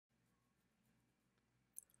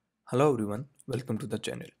Hello everyone, welcome to the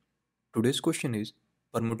channel. Today's question is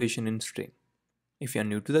permutation in string. If you are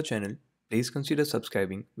new to the channel, please consider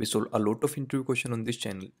subscribing. We solve a lot of interview questions on this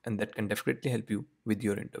channel and that can definitely help you with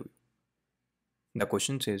your interview. The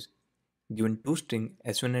question says, given two strings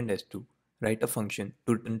s1 and s2, write a function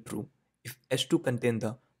to return true if s2 contain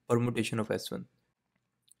the permutation of s1.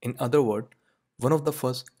 In other words, one of the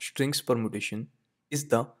first string's permutation is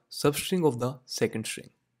the substring of the second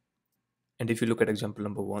string. And if you look at example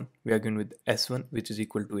number 1, we are given with s1 which is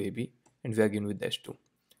equal to ab and we are given with s2.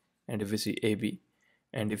 And if we see ab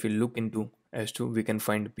and if we look into s2 we can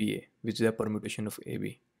find ba which is a permutation of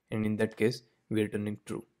ab, and in that case we are returning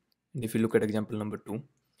true. And if you look at example number 2,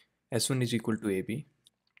 s1 is equal to ab,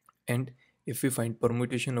 and if we find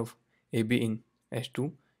permutation of ab in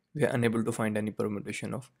s2 we are unable to find any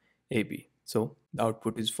permutation of ab, so the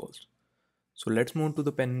output is false. So let's move on to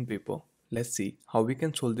the pen and paper. Let's see how we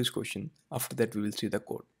can solve this question. After that we will see the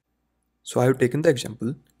code. So I have taken the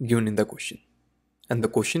example given in the question. And the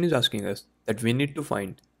question is asking us that we need to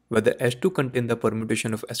find whether S2 contains the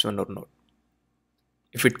permutation of S1 or not.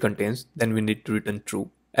 If it contains, then we need to return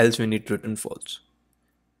true, else we need to return false.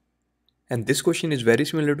 And this question is very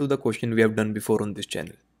similar to the question we have done before on this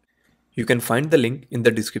channel. You can find the link in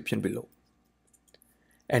the description below.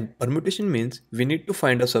 And permutation means we need to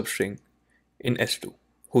find a substring in S2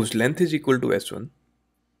 whose length is equal to S1,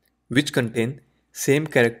 which contain same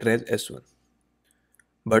character as S1,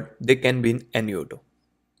 but they can be in any order.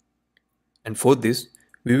 And for this,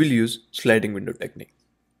 we will use sliding window technique.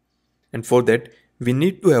 And for that, we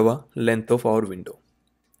need to have a length of our window.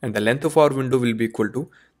 And the length of our window will be equal to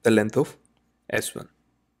the length of S1.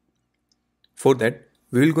 For that,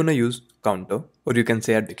 we will gonna use counter, or you can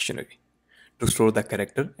say a dictionary, to store the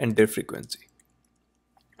character and their frequency.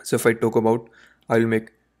 So if I talk about, I will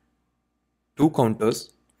make two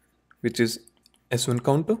counters, which is S1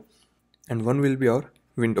 counter and one will be our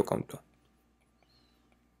window counter.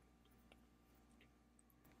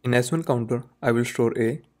 In S1 counter, I will store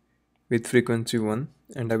A with frequency 1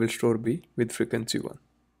 and I will store B with frequency 1.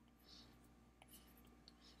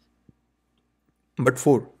 But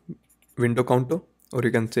for window counter, or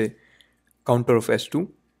you can say counter of S2,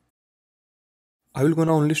 I will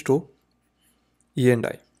gonna only store E and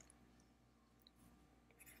I.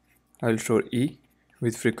 I will store E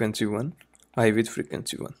with frequency 1, I with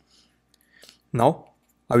frequency 1. Now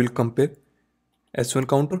I will compare S1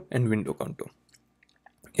 counter and window counter.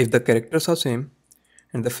 If the characters are same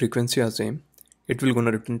and the frequency are same, it will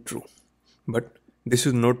gonna return true. But this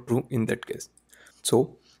is not true in that case.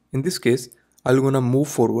 So in this case, I'll gonna move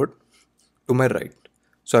forward to my right.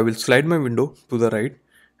 So I will slide my window to the right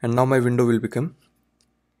and now my window will become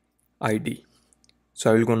ID. So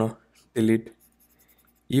I will gonna delete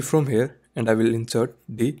E from here and I will insert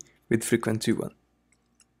D with frequency 1.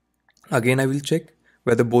 Again I will check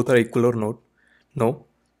whether both are equal or not. No.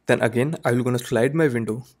 Then again I will gonna slide my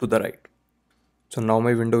window to the right. So now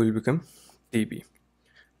my window will become DB.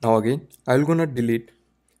 Now again I will gonna delete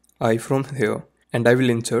I from here and I will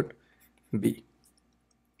insert B.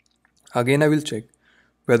 Again I will check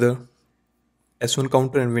whether S1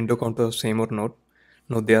 counter and window counter are same or not.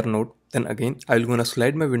 No, they are not. Then again I will gonna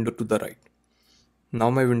slide my window to the right. Now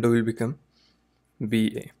my window will become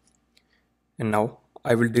BA. And now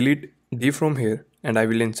I will delete D from here and I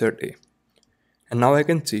will insert A. And now I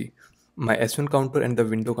can see my S1 counter and the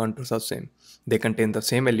window counters are same. They contain the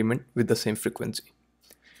same element with the same frequency.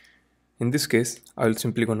 In this case, I will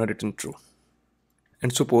simply gonna return true.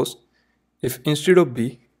 And suppose if instead of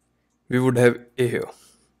B, we would have A here.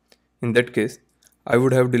 In that case, I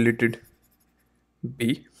would have deleted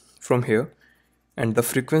B from here and the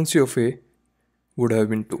frequency of A would have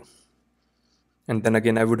been 2. And then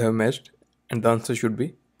again I would have matched and the answer should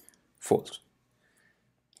be false.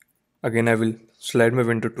 Again I will slide my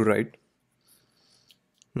window to right.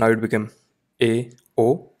 Now it become A,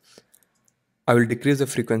 O. I will decrease the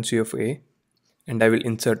frequency of A and I will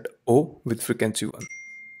insert O with frequency 1.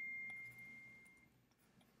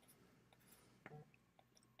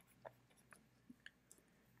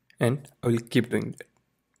 And I will keep doing that.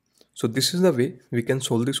 So this is the way we can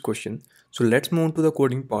solve this question. So let's move on to the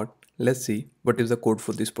coding part. Let's see what is the code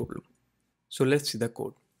for this problem. So let's see the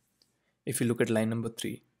code. If you look at line number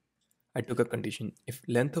 3, I took a condition. If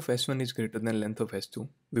length of S1 is greater than length of S2,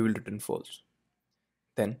 we will return false.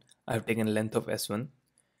 Then I have taken length of S1.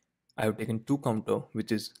 I have taken two counter,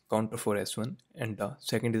 which is counter for S1 and the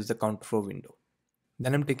second is the counter for window.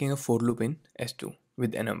 Then I'm taking a for loop in S2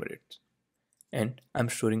 with enumerates. And I'm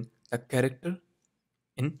storing the character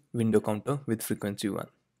in window counter with frequency 1.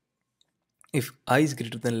 If I is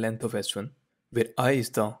greater than length of S1, where I is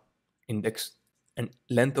the index and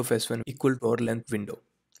length of S1 equal to our length window.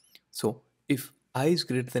 So if I is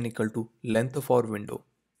greater than equal to length of our window,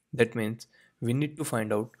 that means we need to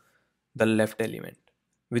find out the left element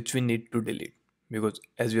which we need to delete, because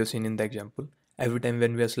as we have seen in the example, every time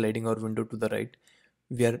when we are sliding our window to the right,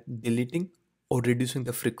 we are deleting or reducing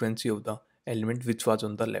the frequency of the element which was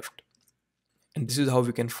on the left. And this is how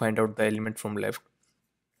we can find out the element from left.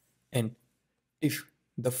 And if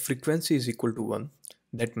the frequency is equal to 1,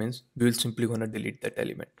 that means we will simply gonna delete that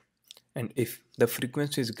element. And if the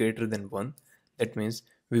frequency is greater than 1, that means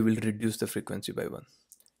we will reduce the frequency by 1.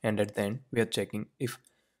 And at the end, we are checking if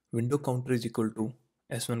window counter is equal to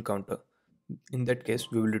S1 counter. In that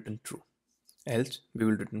case, we will return true. Else, we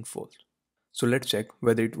will return false. So let's check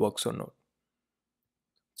whether it works or not.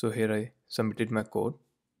 So here I submitted my code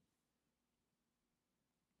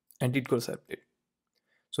and it got accepted.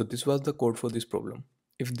 So this was the code for this problem.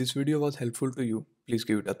 If this video was helpful to you, please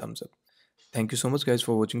give it a thumbs up. Thank you so much guys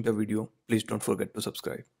for watching the video. Please don't forget to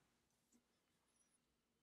subscribe.